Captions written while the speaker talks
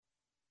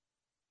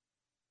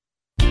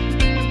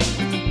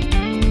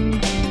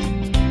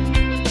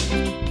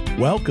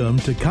Welcome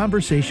to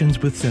Conversations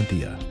with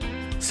Cynthia.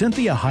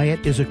 Cynthia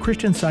Hiett is a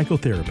Christian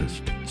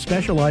psychotherapist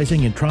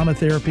specializing in trauma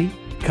therapy,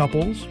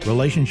 couples,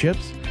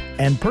 relationships,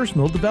 and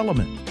personal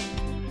development.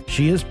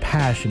 She is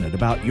passionate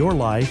about your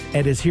life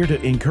and is here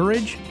to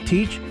encourage,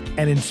 teach,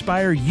 and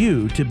inspire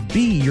you to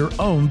be your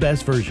own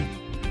best version.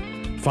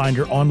 Find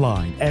her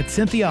online at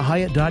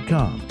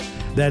CynthiaHiett.com.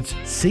 That's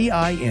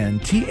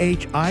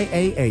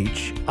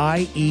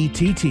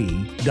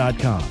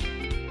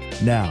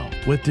CynthiaHiett.com. Now,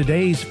 with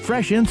today's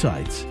fresh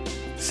insights,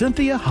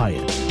 Cynthia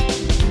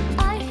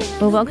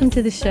Hiett. Well, welcome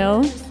to the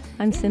show.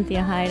 I'm Cynthia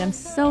Hiett. I'm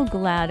so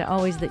glad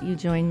always that you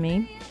join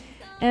me.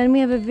 And we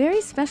have a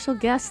very special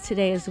guest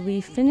today as we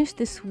finish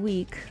this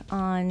week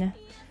on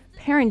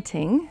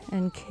parenting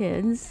and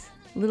kids,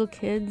 little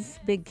kids,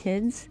 big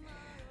kids,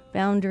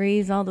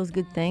 boundaries, all those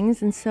good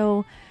things. And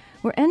so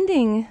we're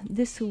ending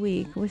this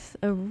week with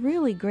a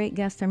really great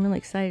guest I'm really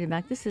excited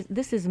about.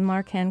 This is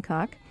Mark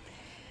Hancock,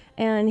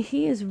 and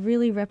he is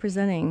really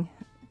representing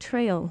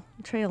trail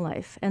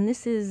life. And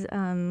this is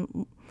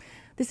kind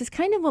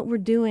of what we're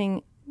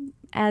doing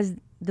as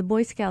the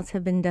Boy Scouts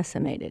have been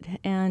decimated.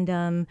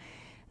 And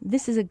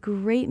this is a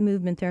great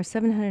movement. There are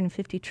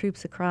 750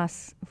 troops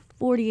across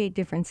 48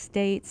 different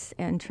states,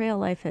 and Trail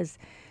Life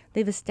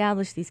they've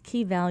established these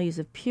key values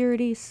of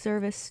purity,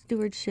 service,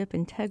 stewardship,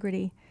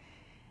 integrity.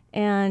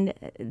 And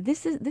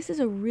this is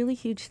a really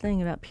huge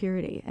thing about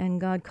purity and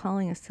God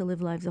calling us to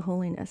live lives of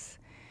holiness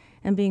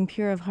and being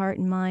pure of heart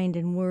and mind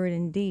and word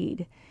and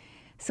deed.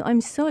 So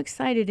I'm so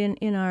excited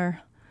in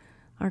our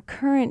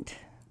current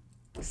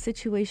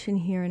situation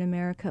here in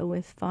America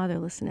with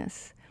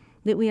fatherlessness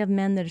that we have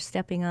men that are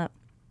stepping up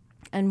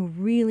and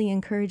really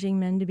encouraging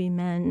men to be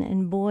men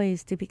and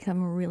boys to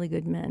become really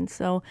good men.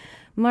 So,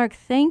 Mark,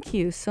 thank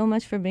you so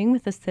much for being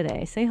with us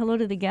today. Say hello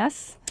to the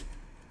guests.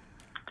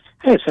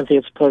 Hey, Cynthia,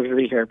 it's a pleasure to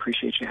be here. I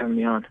appreciate you having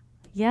me on.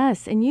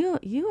 Yes, and you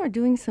are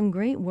doing some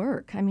great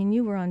work. I mean,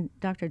 you were on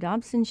Dr.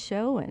 Dobson's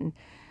show, and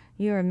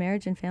you're a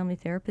marriage and family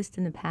therapist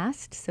in the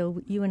past,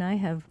 so you and I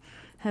have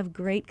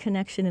great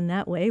connection in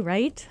that way,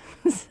 right?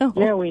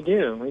 Yeah, we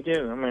do. I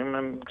mean,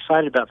 I'm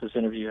excited about this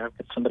interview. I've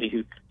got somebody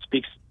who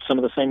speaks some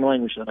of the same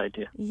language that I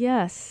do.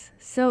 Yes.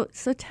 So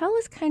tell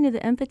us kind of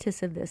the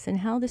impetus of this and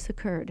how this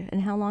occurred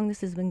and how long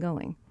this has been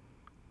going.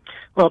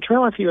 Well,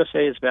 Trail Life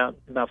USA is about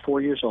 4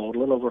 years old, a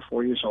little over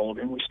 4 years old,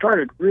 and we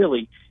started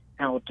really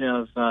out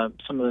of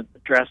some of the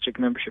drastic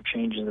membership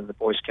changes that the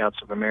Boy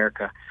Scouts of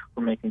America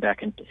were making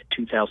back in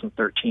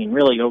 2013.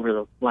 Really, over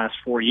the last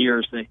 4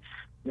 years, they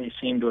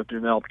seem to have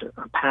developed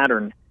a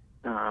pattern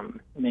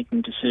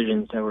making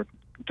decisions that were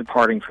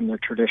departing from their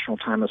traditional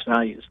timeless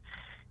values.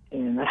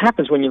 And that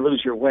happens when you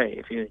lose your way,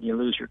 if you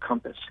lose your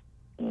compass.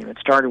 And it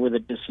started with a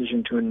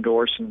decision to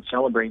endorse and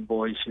celebrate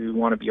boys who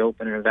want to be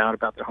open and avowed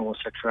about their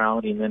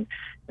homosexuality. And then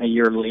a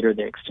year later,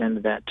 they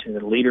extended that to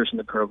the leaders in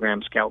the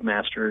program,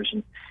 scoutmasters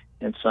and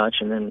such.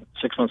 And then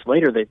 6 months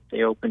later, they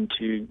opened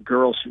to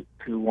girls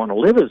who want to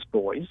live as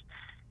boys.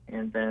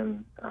 And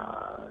then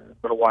a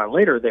little while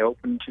later, they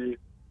opened to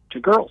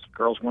girls.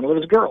 Girls want to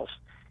live as girls.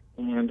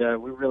 And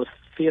we really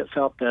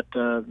felt that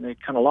they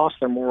kind of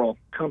lost their moral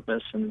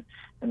compass. And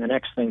the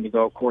next thing to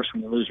go, of course,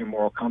 when you lose your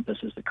moral compass,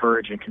 is the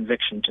courage and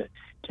conviction to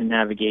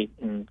navigate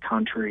in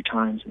contrary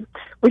times. And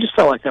we just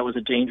felt like that was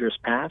a dangerous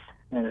path,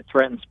 and it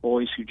threatens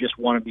boys who just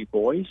want to be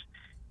boys,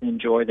 and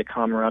enjoy the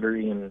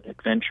camaraderie and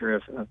adventure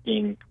of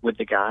being with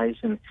the guys.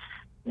 And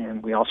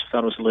we also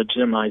felt it was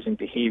legitimizing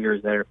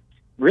behaviors that are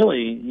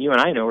really, you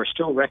and I know, are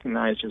still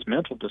recognized as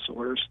mental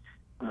disorders.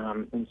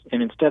 And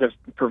instead of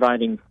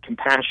providing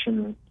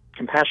compassionate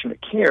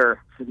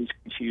care for these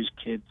confused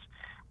kids,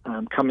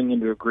 coming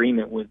into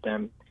agreement with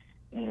them.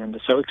 And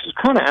so it's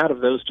kind of out of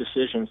those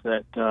decisions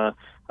that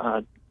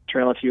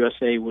Trail Life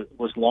USA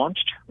was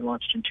launched. We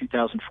launched in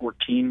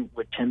 2014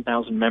 with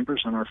 10,000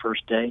 members on our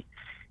first day,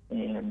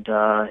 and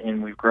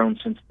we've grown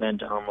since then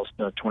to almost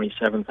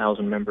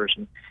 27,000 members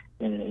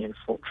in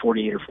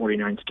 48 or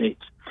 49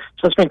 states.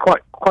 So it's been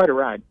quite a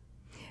ride.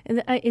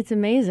 And it's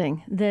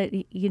amazing that,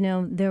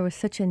 there was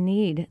such a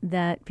need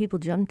that people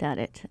jumped at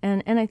it.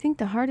 And I think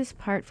the hardest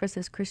part for us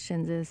as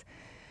Christians is,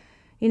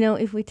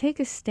 if we take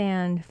a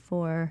stand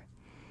for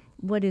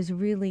what is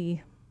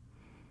really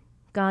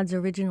God's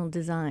original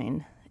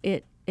design,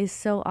 it is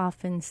so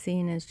often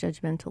seen as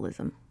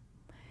judgmentalism.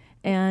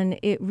 And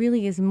it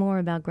really is more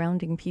about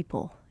grounding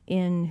people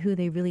in who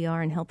they really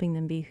are and helping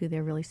them be who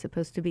they're really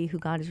supposed to be, who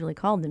God has really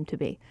called them to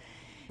be.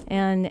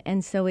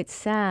 And so it's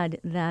sad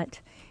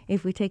that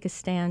if we take a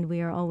stand, we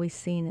are always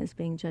seen as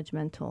being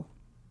judgmental.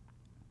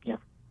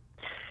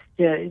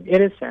 Yeah,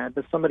 it is sad,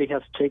 but somebody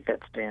has to take that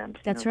stand.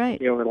 That's right.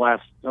 Over the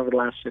last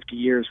 50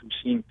 years, we've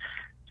seen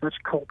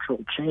such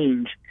cultural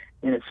change,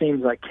 and it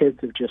seems like kids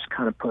have just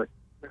kind of put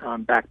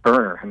on back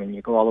burner. I mean,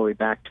 you go all the way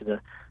back to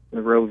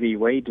the Roe v.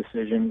 Wade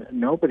decision.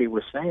 Nobody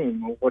was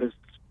saying, well,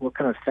 what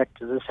kind of effect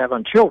does this have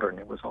on children?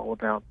 It was all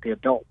about the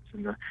adults,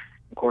 and of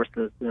course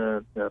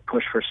the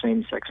push for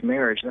same-sex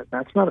marriage.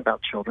 That's not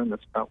about children.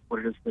 That's about what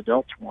it is the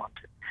adults want.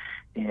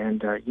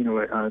 And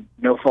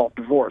no-fault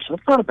divorce.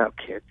 That's not about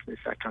kids. The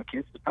effect on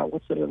kids. It's about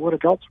what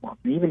adults want.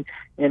 And even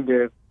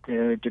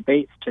the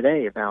debates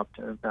today about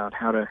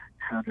how to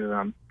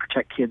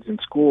protect kids in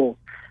school,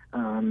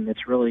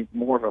 it's really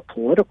more of a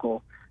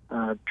political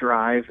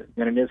drive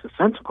than it is a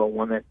sensible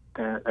one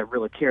that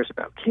really cares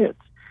about kids.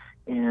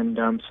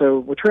 And so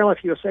with Trail Life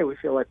USA, we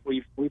feel like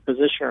we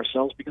position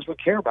ourselves because we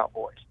care about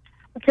boys.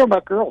 We care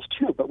about girls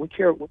too, but we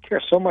care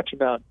so much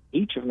about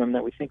each of them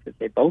that we think that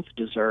they both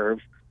deserve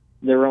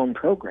their own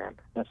program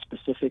that's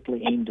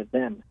specifically aimed at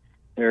them.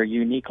 Their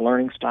unique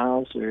learning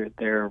styles,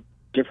 their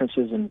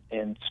differences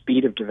in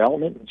speed of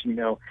development. As you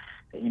know,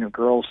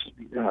 girls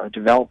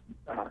develop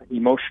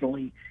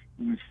emotionally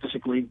and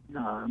physically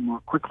more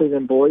quickly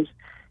than boys,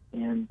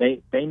 and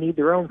they need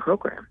their own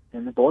program,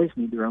 and the boys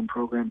need their own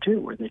program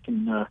too, where they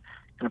can kind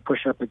of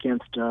push up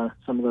against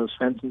some of those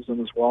fences and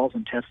those walls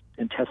and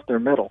test their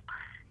mettle.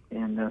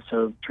 And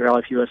so Trail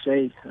Life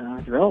USA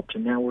developed,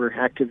 and now we're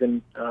active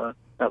in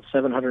about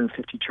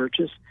 750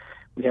 churches.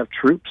 We have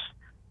troops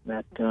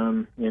that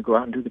go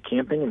out and do the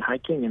camping and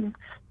hiking and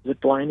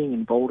zip lining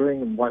and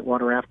bouldering and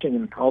whitewater rafting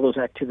and all those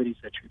activities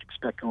that you'd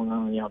expect going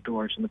on in the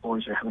outdoors, and the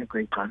boys are having a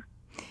great time.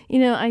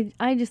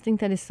 I just think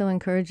that is so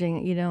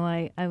encouraging.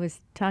 I was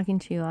talking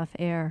to you off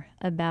air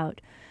about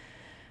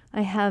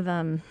I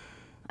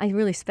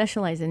really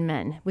specialize in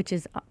men, which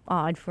is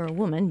odd for a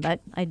woman, but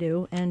I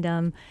do, and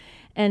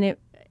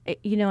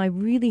I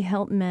really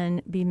help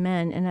men be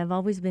men, and I've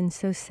always been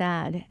so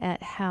sad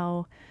at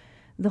how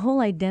the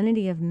whole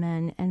identity of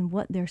men and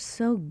what they're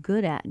so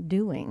good at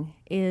doing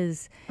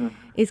is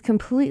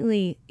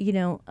completely,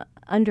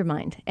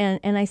 undermined.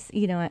 And I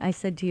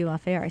said to you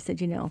off air, I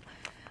said,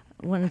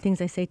 one of the things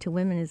I say to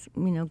women is,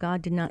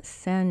 God did not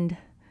send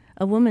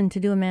a woman to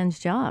do a man's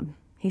job.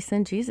 He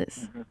sent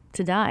Jesus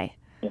to die,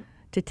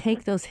 to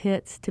take those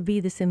hits, to be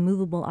this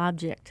immovable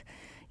object,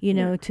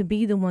 to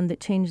be the one that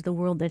changed the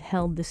world, that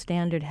held the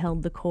standard,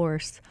 held the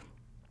course.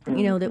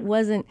 That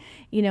wasn't,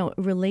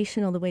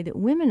 relational the way that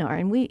women are.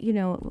 And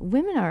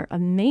women are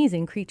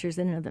amazing creatures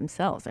in and of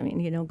themselves. I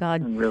mean,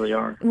 God really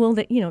are. Well,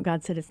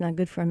 God said it's not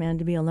good for a man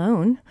to be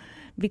alone,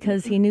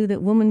 because he knew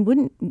that women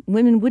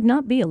would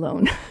not be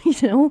alone,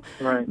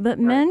 Right. But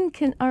men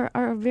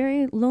are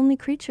very lonely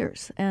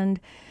creatures. And,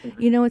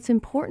 it's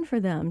important for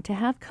them to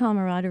have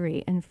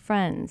camaraderie and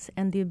friends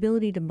and the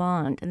ability to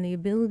bond and the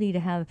ability to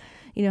have,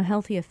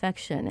 healthy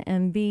affection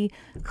and be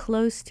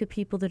close to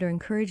people that are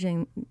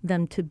encouraging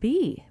them to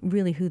be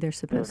really who they're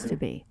supposed to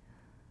be.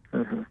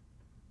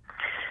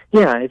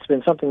 Yeah, it's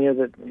been something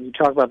that you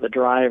talk about, the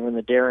drive and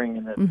the daring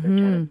and the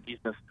tendencies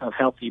of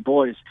healthy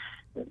boys.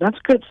 That's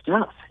good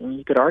stuff, and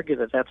you could argue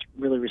that that's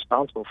really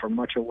responsible for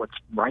much of what's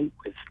right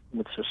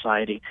with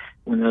society,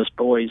 when those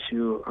boys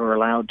who are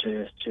allowed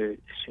to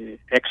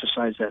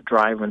exercise that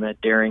drive and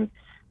that daring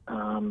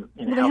in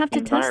a healthy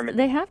environment.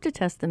 They have to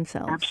test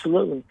themselves.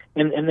 Absolutely,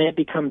 and they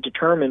become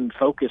determined,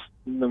 focused,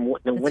 the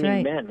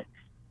winning men.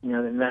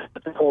 And that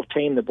whole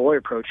tame the boy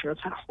approach, it's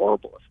had a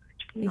horrible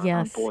effect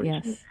on boys.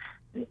 Yes.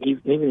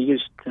 Even the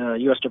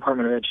U.S.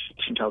 Department of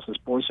Education tells us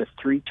boys are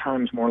 3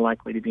 times more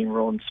likely to be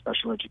enrolled in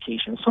special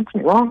education. There's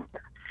something wrong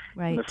there.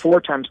 Right. They're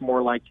 4 times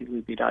more likely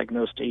to be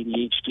diagnosed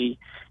ADHD.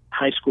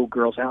 High school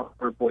girls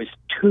outnumber boys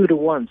 2 to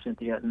 1,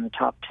 Cynthia, in the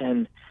top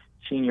 10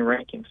 senior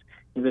rankings.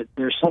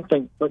 There's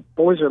something, but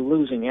boys are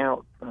losing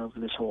out of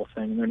this whole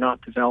thing. They're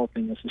not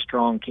developing as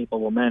strong,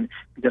 capable men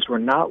because we're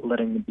not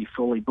letting them be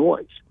fully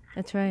boys.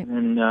 That's right.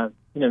 And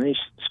these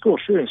school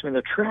shootings,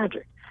 they're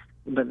tragic.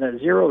 But the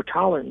zero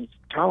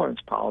tolerance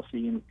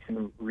policy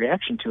in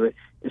reaction to it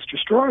is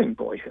destroying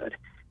boyhood.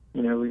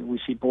 We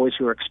see boys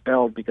who are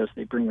expelled because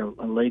they bring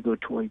a Lego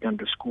toy gun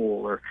to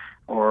school,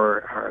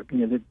 or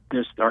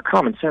there's our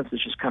common sense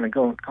is just kind of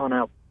gone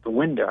out the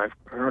window. I've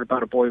heard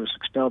about a boy who was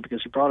expelled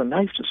because he brought a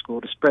knife to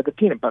school to spread the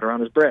peanut butter on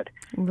his bread.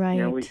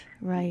 Right,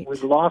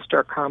 We've lost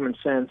our common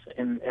sense,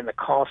 and the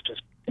cost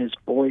is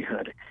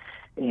boyhood.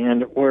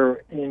 And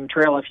we're in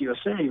Trail Life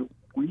USA.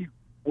 We're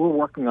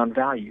working on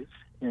values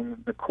in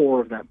the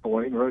core of that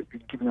boy, and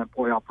giving that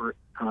boy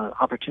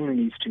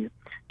opportunities to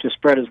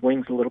spread his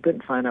wings a little bit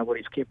and find out what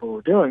he's capable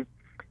of doing.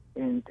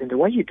 And the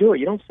way you do it,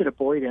 you don't sit a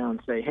boy down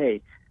and say,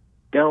 hey,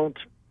 don't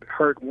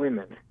hurt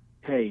women.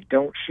 Hey,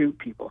 don't shoot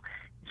people.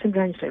 You sit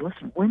down and say,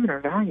 listen, women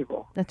are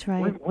valuable. That's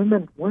right.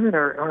 Women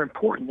are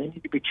important. They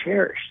need to be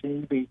cherished. They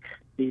need to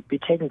be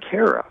taken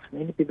care of. They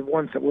need to be the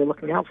ones that we're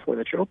looking out for,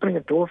 that you're opening a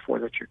door for,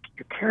 that you're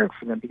caring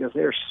for them, because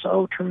they are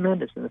so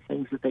tremendous in the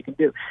things that they can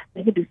do.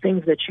 They can do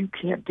things that you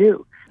can't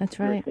do. That's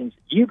there right. are things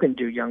you can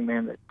do, young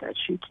man, that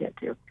she can't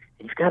do.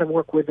 And you've got to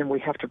work with them. We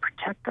have to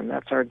protect them.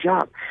 That's our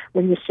job.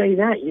 When you say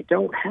that, you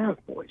don't have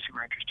boys who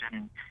are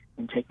interested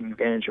in taking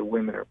advantage of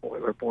women,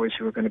 or boys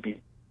who are going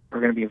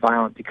to be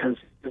violent, because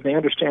they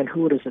understand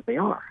who it is that they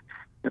are.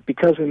 But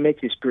because we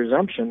make this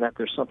presumption that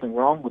there's something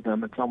wrong with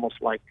them, it's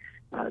almost like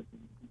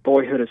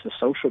boyhood is a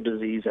social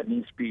disease that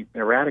needs to be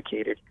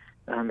eradicated.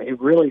 It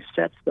really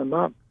sets them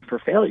up for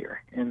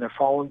failure, and they're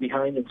falling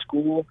behind in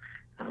school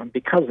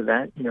because of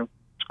that.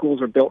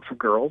 Schools are built for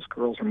girls.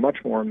 Girls are much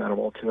more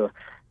amenable to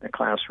a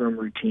classroom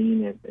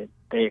routine, and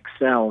they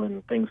excel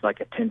in things like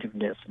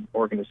attentiveness and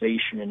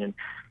organization and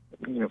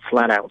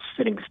flat out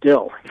sitting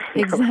still.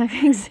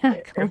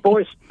 Exactly. And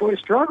boys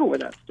struggle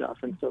with that stuff,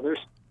 and so they're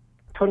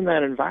put in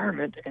that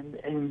environment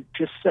and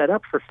just set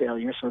up for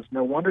failure. So it's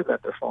no wonder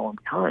that they're falling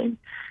behind,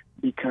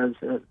 because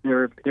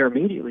they're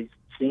immediately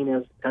seen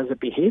as a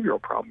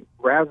behavioral problem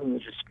rather than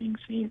just being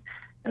seen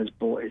as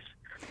boys.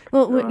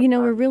 Well,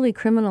 we're really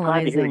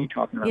criminalizing. I hear you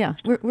talking about yeah,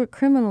 we're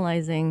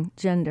criminalizing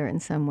gender in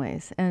some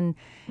ways, and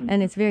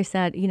it's very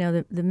sad.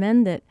 The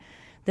men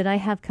that I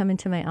have come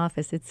into my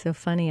office, it's so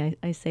funny.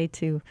 I say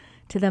to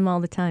them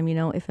all the time,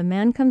 if a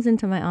man comes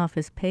into my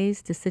office,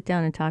 pays to sit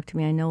down and talk to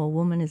me, I know a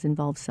woman is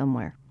involved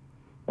somewhere.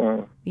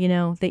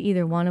 They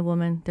either want a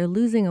woman, they're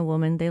losing a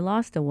woman, they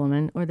lost a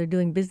woman, or they're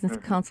doing business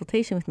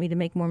consultation with me to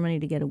make more money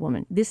to get a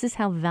woman. This is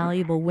how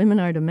valuable women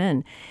are to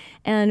men.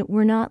 And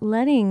we're not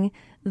letting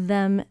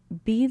them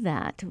be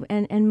that.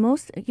 And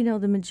most,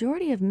 the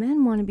majority of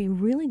men want to be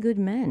really good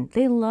men.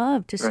 They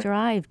love to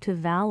strive to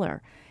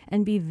valor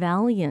and be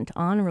valiant,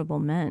 honorable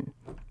men.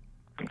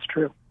 It's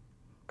true.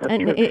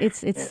 That's true.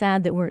 It's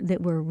sad that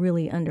we're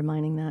really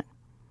undermining that.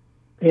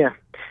 Yeah,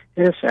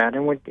 it is sad,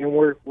 and we're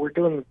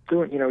doing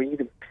you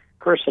can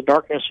curse the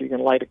darkness, or you can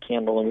light a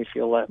candle, and we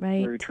feel that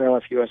through Trail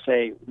Life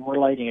USA. We're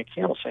lighting a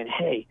candle, saying,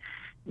 "Hey,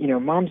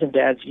 moms and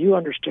dads, you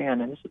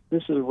understand," and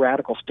this is a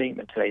radical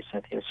statement today,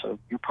 Cynthia. So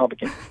you're probably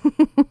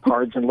getting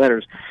cards and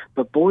letters,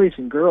 but boys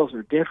and girls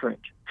are different.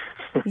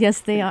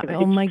 Yes, they are.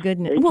 Oh my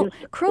goodness!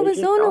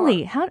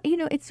 Chromosomally, how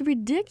it's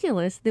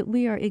ridiculous that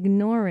we are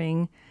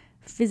ignoring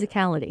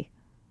physicality.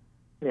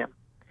 Yeah,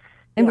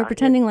 and we're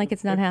pretending like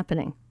it's not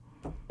happening.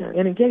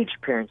 And engaged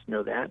parents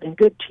know that, and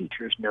good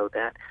teachers know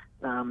that.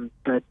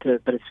 But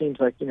it seems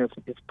like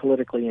it's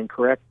politically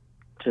incorrect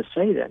to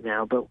say that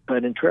now.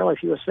 But in Trail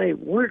Life USA,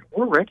 we're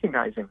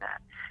recognizing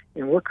that,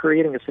 and we're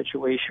creating a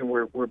situation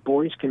where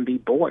boys can be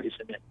boys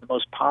in the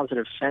most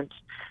positive sense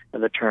of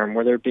the term,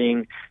 where they're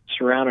being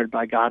surrounded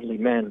by godly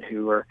men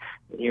who are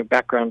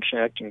background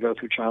checked and go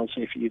through child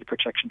safety youth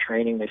protection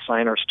training. They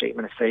sign our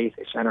statement of faith.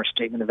 They sign our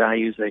statement of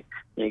values. They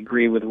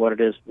agree with what it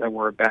is that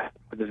we're about,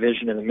 with the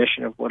vision and the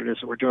mission of what it is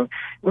that we're doing.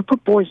 We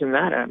put boys in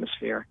that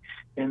atmosphere,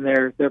 and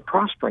they're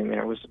prospering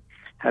there.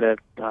 Had a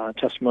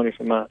testimony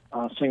from a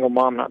single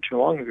mom not too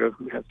long ago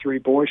who had 3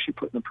 boys she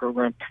put in the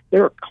program. They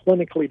were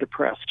clinically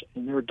depressed,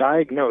 and they were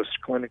diagnosed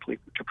clinically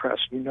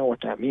depressed. You know what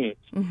that means.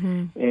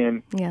 Mm-hmm.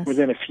 And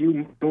within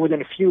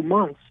a few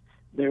months,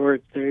 they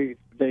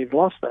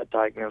lost that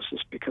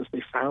diagnosis because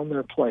they found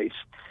their place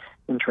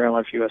in Trail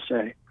Life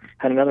USA.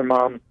 Had another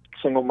mom,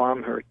 single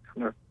mom, her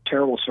in a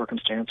terrible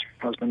circumstance.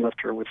 Her husband left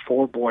her with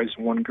 4 boys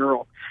and 1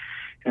 girl.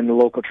 And the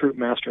local troop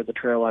master of the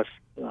Trail Life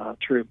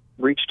troop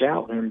reached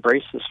out and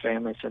embraced this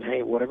family and said,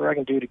 "Hey, whatever I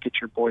can do to get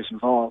your boys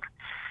involved."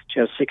 She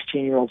has a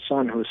 16-year-old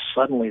son who was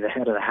suddenly the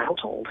head of the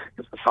household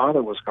because the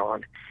father was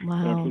gone.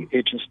 Wow. And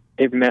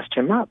it messed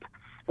him up.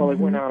 Well, he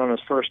went out on his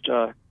first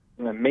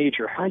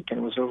major hike, and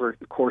it was over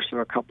the course of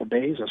a couple of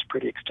days. It was a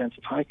pretty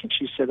extensive hike, and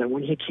she said that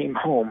when he came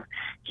home,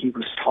 he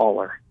was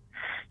taller.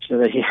 So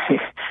that he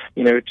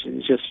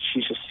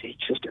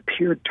just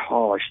appeared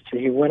taller. She said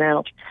he went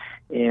out,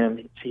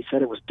 and he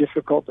said it was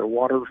difficult. The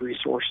water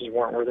resources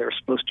weren't where they were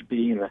supposed to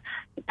be, and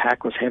the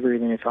pack was heavier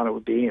than he thought it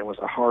would be, and it was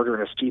a harder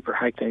and a steeper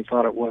hike than he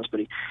thought it was. But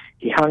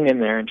he hung in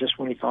there, and just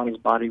when he thought his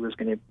body was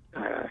going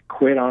to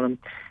quit on him,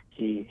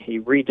 he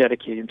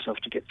rededicated himself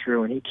to get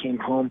through, and he came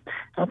home.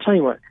 I'll tell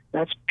you what,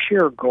 that's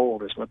pure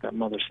gold, is what that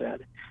mother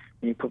said.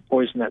 When you put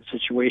boys in that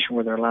situation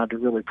where they're allowed to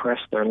really press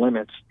their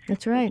limits.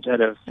 That's right.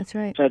 Instead of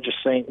just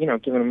saying,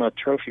 giving them a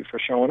trophy for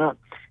showing up.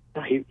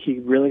 Now, he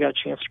really got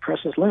a chance to press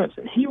his limits,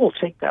 and he will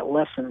take that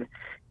lesson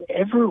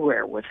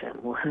everywhere with him.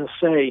 He'll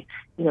say,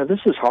 this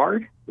is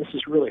hard, this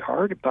is really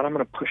hard, but I'm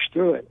going to push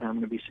through it, and I'm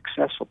going to be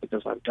successful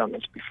because I've done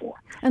this before.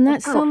 And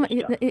that's so much.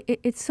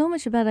 It's so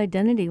much about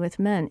identity with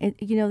men.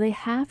 They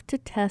have to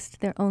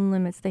test their own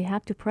limits. They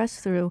have to press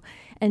through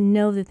and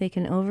know that they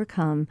can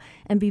overcome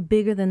and be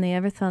bigger than they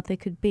ever thought they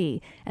could be.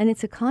 And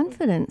it's a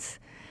confidence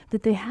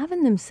that they have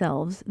in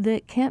themselves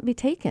that can't be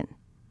taken.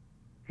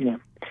 Yeah.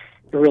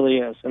 It really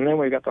is. And then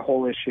we've got the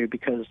whole issue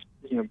because,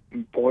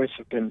 boys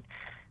have been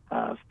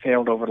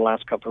failed over the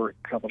last couple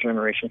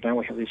generations. Now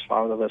we have these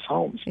fatherless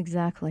homes.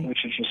 Exactly.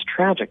 Which is just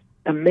tragic.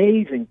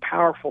 Amazing,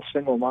 powerful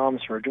single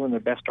moms who are doing their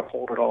best to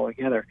hold it all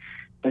together.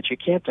 But you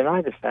can't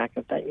deny the fact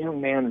that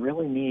young man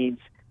really needs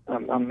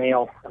a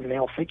male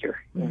figure.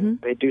 Mm-hmm.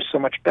 They do so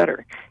much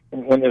better.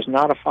 And when there's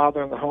not a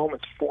father in the home,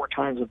 it's 4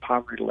 times the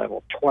poverty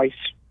level, twice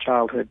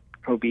childhood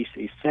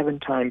obesity, 7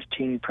 times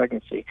teen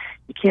pregnancy.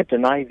 You can't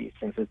deny these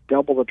things. It's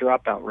double the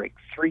dropout rate,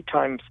 3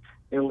 times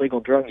illegal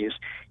drug use.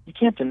 You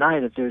can't deny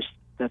that there's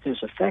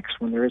effects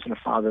when there isn't a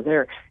father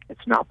there.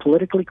 It's not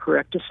politically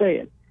correct to say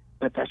it,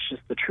 but that's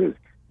just the truth.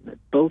 That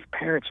both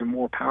parents are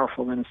more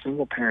powerful than a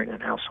single parent in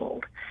a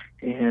household.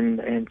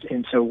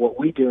 And so what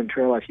we do in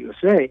Trail Life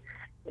USA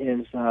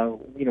is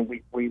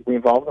we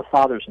involve the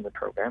fathers in the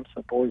program.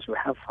 So boys who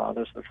have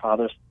fathers, their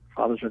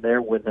fathers are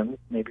there with them,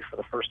 maybe for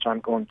the first time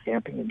going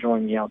camping,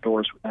 enjoying the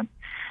outdoors with them.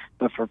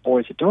 But for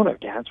boys that don't have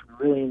dads,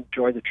 we really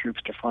enjoy the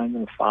troops to find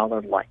them a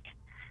father like,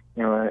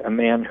 a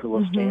man who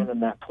will stand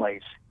in that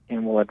place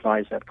and will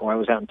advise that boy. I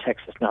was out in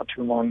Texas not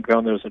too long ago,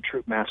 and there was a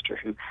troop master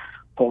who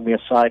pulled me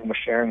aside and was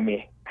sharing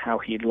me how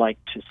he'd like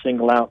to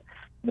single out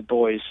the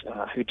boys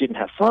who didn't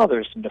have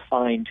fathers and to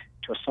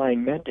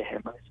assign men to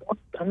him. I said, well,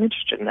 I'm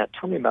interested in that.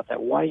 Tell me about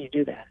that. Why do you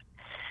do that?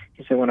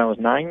 He said, when I was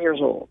 9 years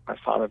old, my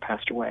father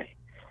passed away,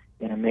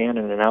 and a man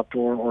in an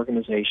outdoor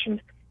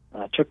organization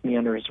took me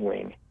under his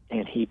wing,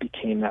 and he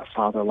became that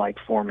father-like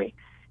for me.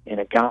 And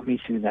it got me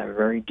through that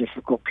very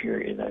difficult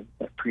period,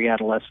 that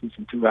pre-adolescence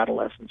and through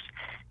adolescence.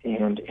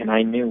 And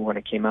I knew when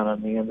I came out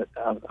on the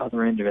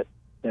other end of it,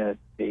 that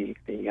the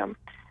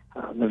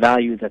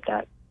value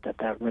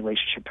that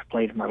relationship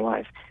played in my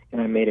life. And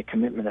I made a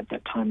commitment at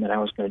that time that I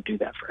was going to do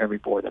that for every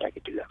boy that I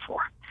could do that for.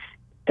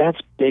 That's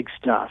big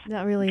stuff.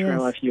 That really Trail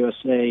is. Life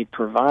USA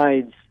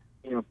provides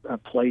a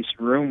place,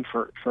 room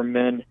for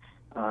men,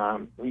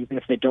 even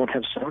if they don't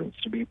have sons,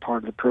 to be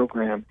part of the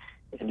program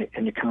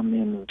and to come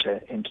in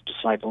and to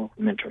disciple,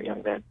 mentor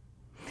young men.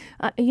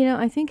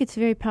 I think it's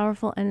very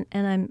powerful,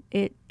 and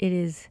it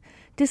is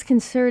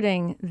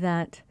disconcerting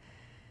that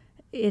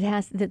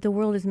that the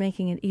world is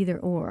making it either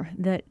or.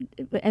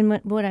 And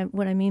what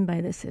I mean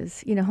by this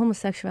is,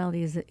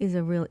 homosexuality is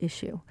a real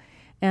issue,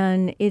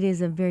 and it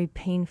is a very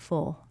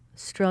painful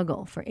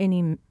struggle for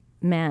any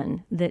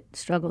man that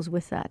struggles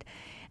with that.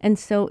 And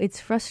so it's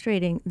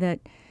frustrating that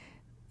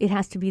it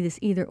has to be this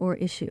either-or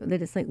issue,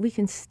 that it's like we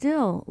can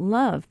still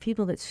love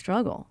people that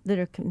struggle, that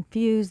are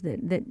confused,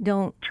 that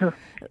don't. Sure.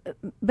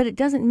 But it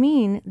doesn't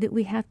mean that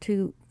we have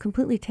to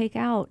completely take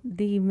out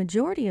the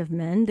majority of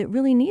men that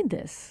really need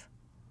this.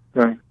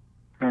 Right.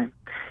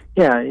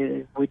 Yeah,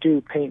 we do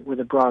paint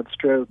with a broad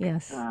stroke.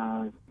 Yes.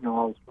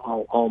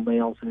 All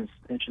males, and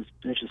it's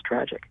just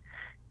tragic.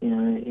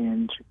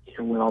 And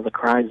with all the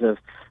cries of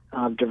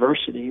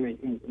diversity,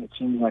 it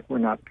seems like we're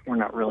not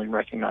really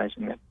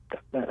recognizing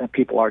that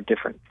people are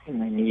different, and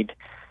they need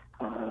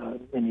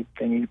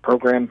a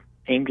program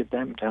aimed at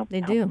them to help.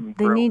 They do.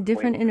 They need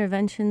different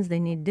interventions. They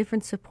need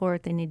different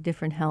support. They need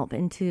different help.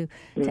 And to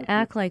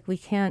act like we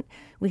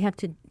have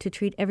to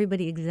treat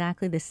everybody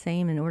exactly the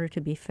same in order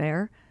to be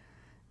fair.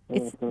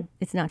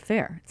 It's not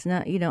fair. It's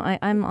not.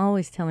 I'm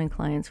always telling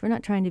clients, we're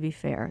not trying to be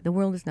fair. The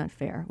world is not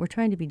fair. We're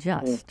trying to be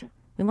just.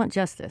 We want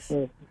justice.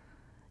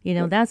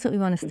 That's what we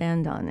want to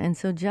stand on. And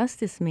so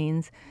justice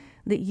means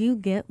that you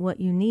get what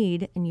you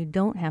need, and you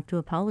don't have to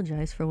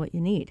apologize for what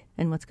you need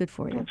and what's good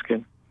for you.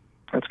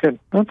 That's good.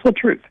 That's the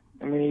truth.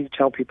 I mean, you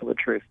tell people the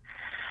truth,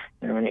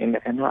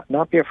 and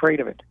not be afraid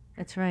of it.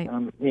 That's right.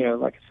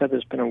 Like I said,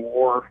 there's been a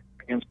war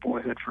against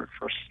boyhood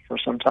for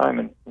some time,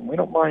 and we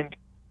don't mind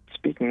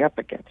speaking up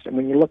against it.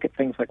 When you look at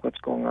things like what's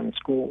going on in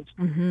schools,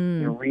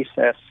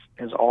 recess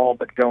is all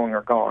but going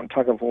or gone.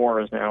 Tug of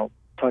war is now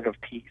tug of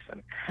peace,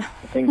 and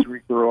the things we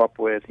grew up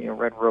with,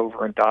 Red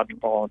Rover and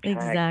dodgeball and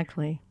tag,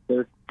 exactly,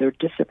 they're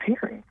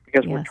disappearing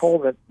because we're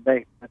told that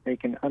they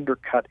can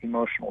undercut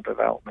emotional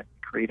development,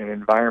 create an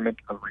environment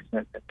of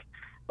resentment.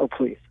 Oh,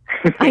 please!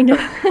 I know.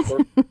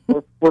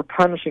 we're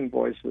punishing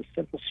boys for the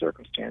simple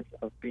circumstance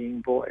of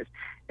being boys,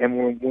 and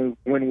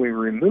when we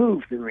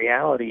remove the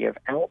reality of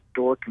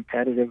outdoor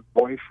competitive,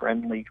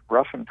 boy-friendly,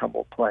 rough and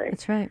tumble play,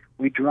 that's right.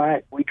 We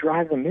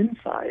drive them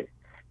inside.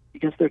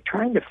 Because they're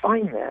trying to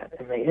find that,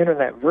 and they enter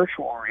that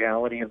virtual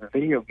reality of the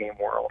video game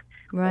world,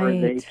 right,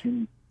 where they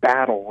can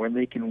battle, where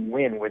they can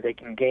win, where they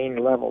can gain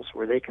levels,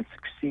 where they can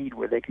succeed,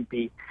 where they can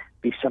be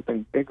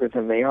something bigger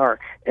than they are.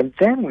 And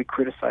then we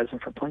criticize them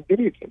for playing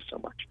video games so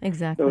much.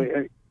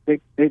 Exactly. So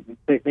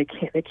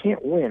they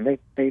can't win.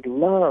 They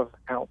love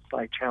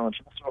outside challenge.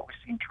 And that's what we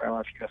see in Trail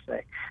Life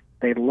USA.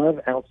 They love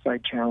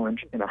outside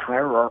challenge in a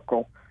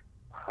hierarchical,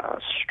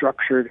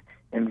 structured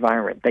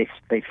environment.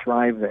 They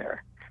thrive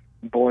there.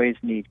 Boys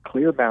need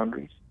clear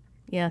boundaries.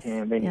 Yes.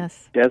 And they need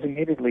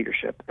designated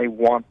leadership. They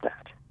want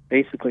that.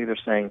 Basically, they're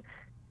saying,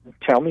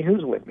 tell me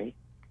who's with me,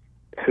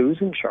 who's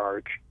in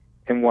charge,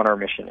 and what our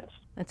mission is.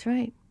 That's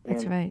right.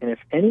 That's right. And if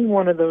any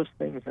one of those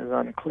things is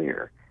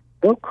unclear,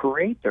 they'll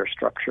create their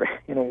structure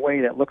in a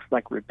way that looks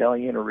like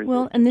rebellion or resistance.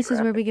 Well, and this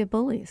is where we get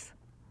bullies.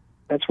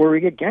 That's where we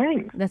get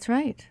gangs. That's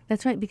right.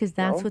 That's right, because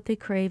that's what they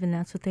crave and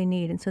that's what they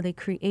need. And so they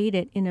create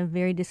it in a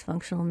very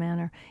dysfunctional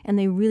manner. And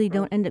they really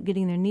don't end up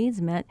getting their needs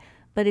met,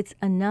 but it's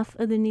enough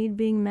of the need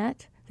being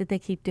met that they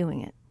keep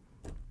doing it.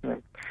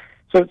 Right.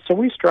 So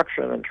we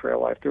structure them in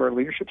Trail Life through our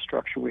leadership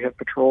structure. We have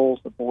patrols.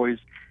 The boys,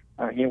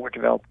 we're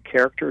developing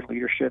character,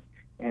 leadership,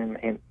 and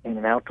in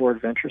an outdoor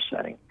adventure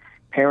setting.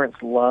 Parents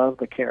love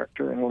the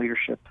character and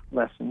leadership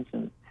lessons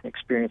and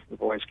experience the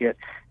boys get,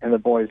 and the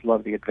boys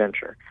love the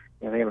adventure.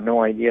 They have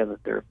no idea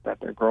that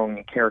they're growing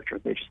in character.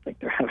 They just think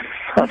they're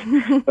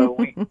having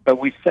fun. but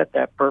we set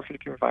that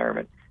perfect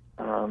environment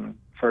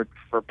for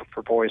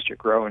boys to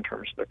grow in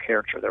terms of their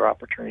character, their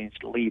opportunities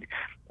to lead.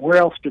 Where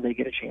else do they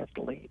get a chance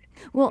to lead?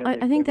 Well,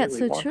 I think that's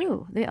really so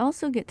true. They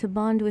also get to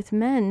bond with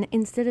men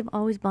instead of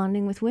always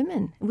bonding with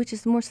women, which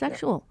is more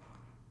sexual.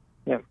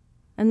 Yeah.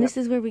 And this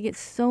is where we get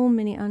so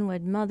many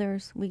unwed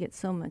mothers. We get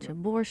so much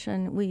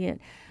abortion.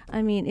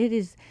 It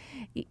is,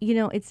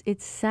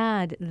 it's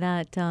sad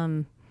that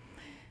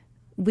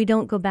we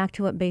don't go back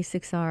to what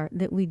basics are,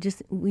 that we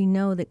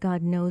know that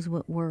God knows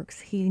what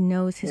works. He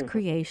knows his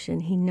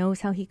creation. He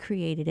knows how he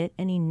created it,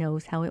 and he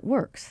knows how it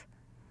works.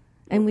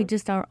 And we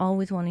just are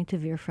always wanting to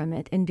veer from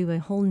it and do a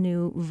whole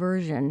new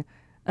version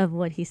of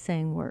what he's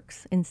saying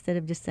works, instead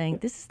of just saying,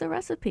 this is the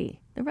recipe.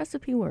 The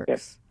recipe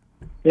works.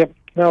 Yep.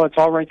 No, it's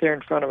all right there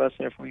in front of us.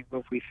 And if we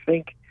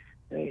think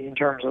in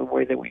terms of the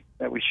way that we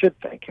should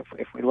think,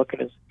 if we look at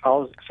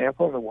Paul's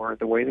example in the Word,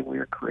 the way that we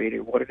are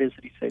created, what it is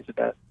that he says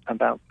about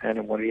men,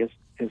 and what it is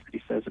that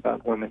he says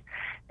about women,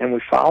 and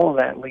we follow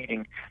that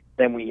leading,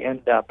 then we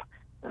end up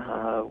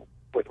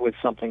with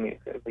something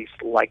at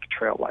least like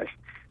Trail Life,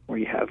 where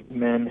you have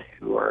men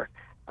who are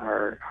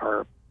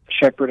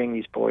shepherding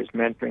these boys,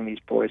 mentoring these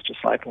boys,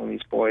 discipling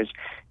these boys.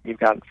 You've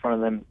got in front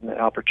of them the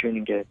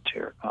opportunity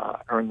to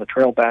earn the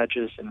trail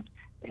badges and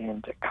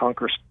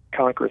conquer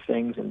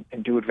things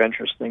and do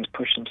adventurous things,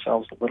 push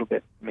themselves a little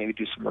bit, maybe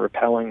do some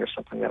rappelling or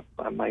something that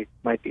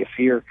might be a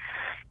fear.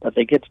 But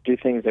they get to do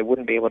things they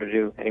wouldn't be able to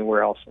do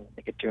anywhere else, and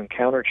they get to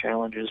encounter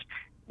challenges.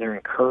 They're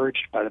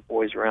encouraged by the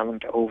boys around them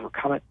to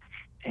overcome it,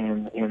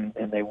 and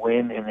they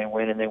win and they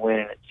win and they win,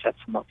 and it sets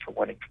them up for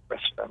winning for the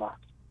rest of their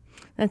lives.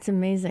 That's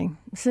amazing.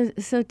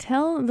 So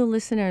tell the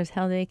listeners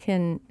how they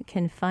can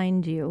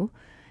find you,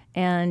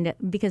 and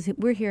because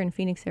we're here in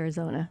Phoenix,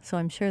 Arizona, so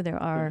I'm sure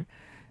there are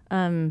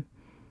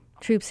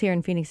troops here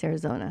in Phoenix,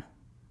 Arizona.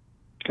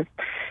 Okay.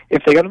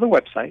 If they go to the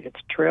website,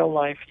 it's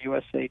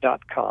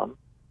traillifeusa.com,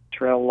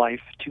 Trail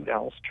Life, 2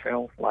 L's,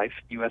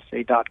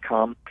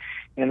 traillifeusa.com,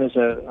 and there's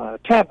a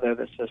tab there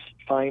that says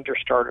Find or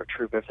Start a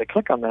Troop. If they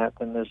click on that,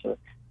 then there's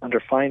under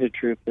Find a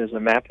Troop, there's a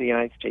map of the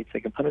United States. They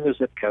can put in their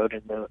zip code,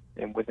 and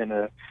within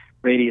a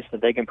radius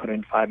that they can put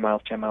in 5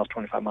 miles, 10 miles,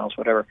 25 miles,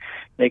 whatever,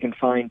 they can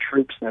find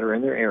troops that are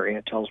in their area.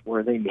 It tells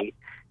where they meet,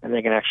 and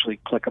they can actually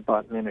click a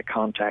button and it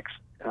contacts.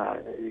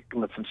 It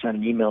lets them send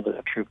an email to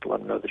that troop to let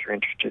them know that you're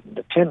interested in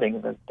attending,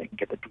 and then they can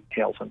get the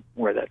details on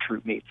where that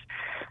troop meets.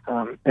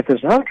 If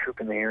there's not a troop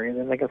in the area,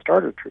 then they can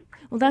start a troop.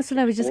 Well, that's what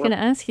I was just going to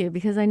ask you,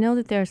 because I know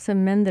that there are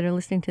some men that are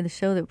listening to the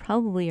show that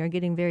probably are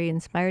getting very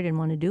inspired and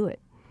want to do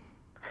it.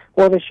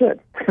 Well, they should.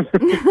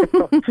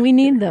 We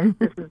need them.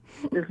 This is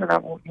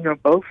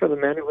both for the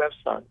men who have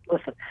sons.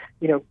 Listen,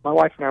 my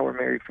wife and I were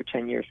married for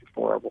 10 years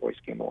before our boys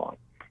came along,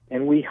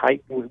 and we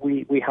hiked and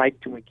we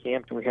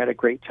camped and we had a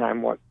great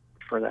time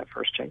for that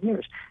first 10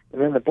 years. And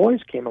then the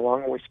boys came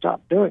along and we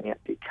stopped doing it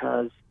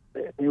because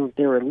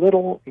they were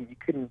little and you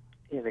couldn't,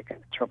 they got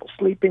trouble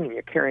sleeping and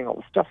you're carrying all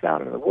the stuff out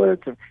into the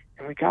woods, and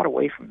we got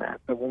away from that.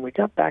 But when we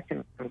got back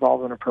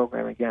involved in a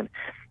program again,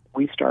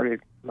 I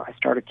started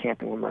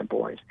camping with my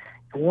boys.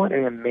 And what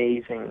an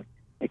amazing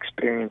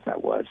experience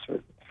that was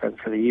for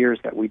the years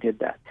that we did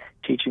that,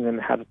 teaching them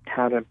how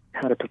to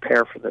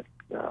prepare for the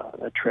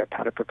trip,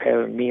 how to prepare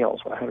their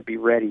meals, how to be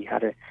ready, how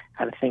to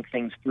think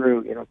things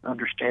through,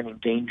 understanding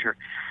danger,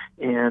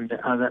 and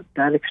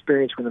that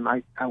experience with them,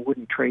 I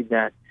wouldn't trade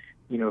that,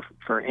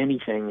 for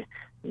anything,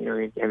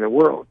 in the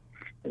world.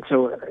 And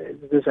so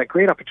there's that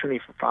great opportunity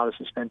for fathers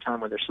to spend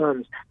time with their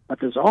sons, but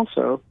there's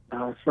also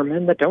for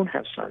men that don't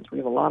have sons. We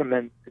have a lot of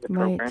men in the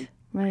program.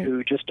 Right.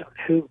 Who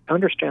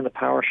understand the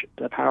power of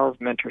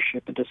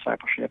mentorship and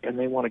discipleship, and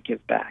they want to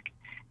give back.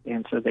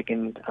 And so they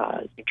can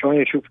join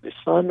a troop with a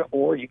son,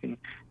 or you can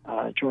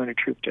join a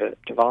troop to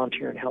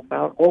volunteer and help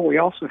out. Or we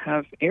also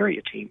have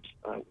area teams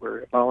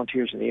where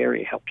volunteers in the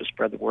area help to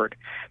spread the word.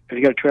 If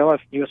you go to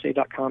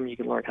traillifeusa.com, you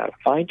can learn how to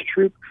find a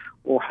troop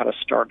or how to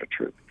start a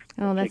troop.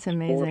 Oh, that's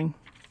amazing.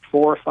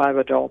 4 or 5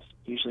 adults,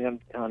 usually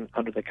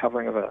under the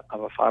covering of a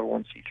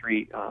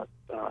 501c3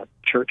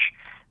 church.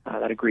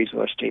 That agrees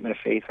with our statement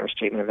of faith, our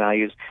statement of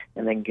values,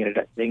 and they can get it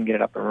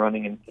up and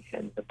running,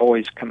 and the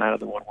boys come out of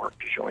the woodwork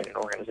to join an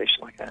organization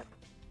like that.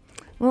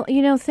 Well,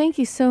 thank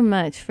you so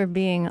much for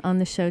being on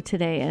the show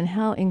today, and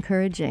how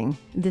encouraging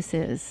this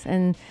is.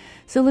 And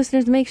so,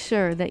 listeners, make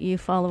sure that you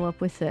follow up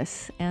with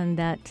this and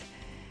that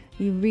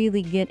you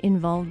really get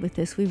involved with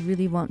this. We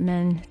really want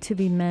men to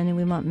be men, and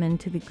we want men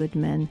to be good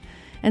men.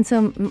 And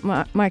so,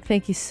 Mark,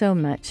 thank you so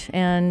much.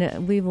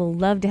 And we will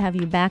love to have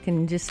you back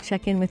and just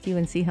check in with you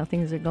and see how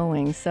things are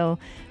going. So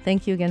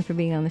thank you again for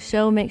being on the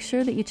show. Make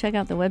sure that you check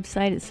out the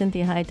website at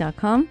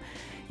CynthiaHight.com.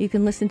 You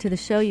can listen to the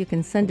show. You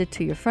can send it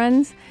to your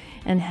friends.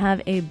 And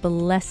have a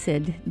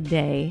blessed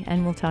day.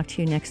 And we'll talk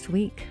to you next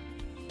week.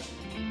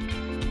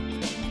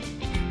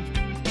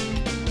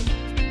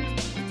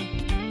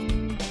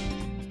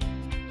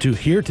 To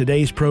hear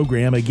today's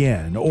program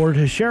again or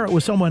to share it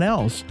with someone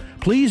else,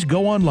 please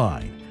go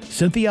online.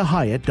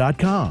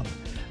 CynthiaHiett.com.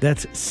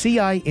 That's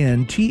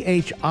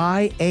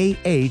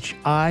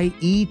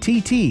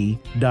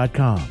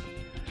CynthiaHiett.com.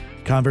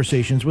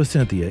 Conversations with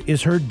Cynthia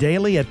is heard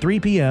daily at 3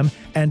 p.m.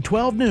 and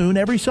 12 noon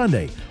every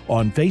Sunday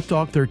on Faith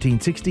Talk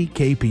 1360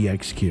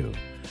 KPXQ.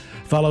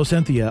 Follow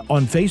Cynthia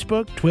on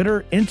Facebook,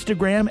 Twitter,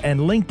 Instagram,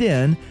 and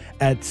LinkedIn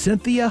at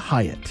Cynthia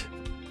Hiett.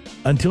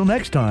 Until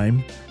next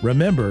time,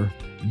 remember,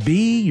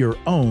 be your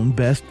own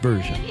best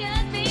version.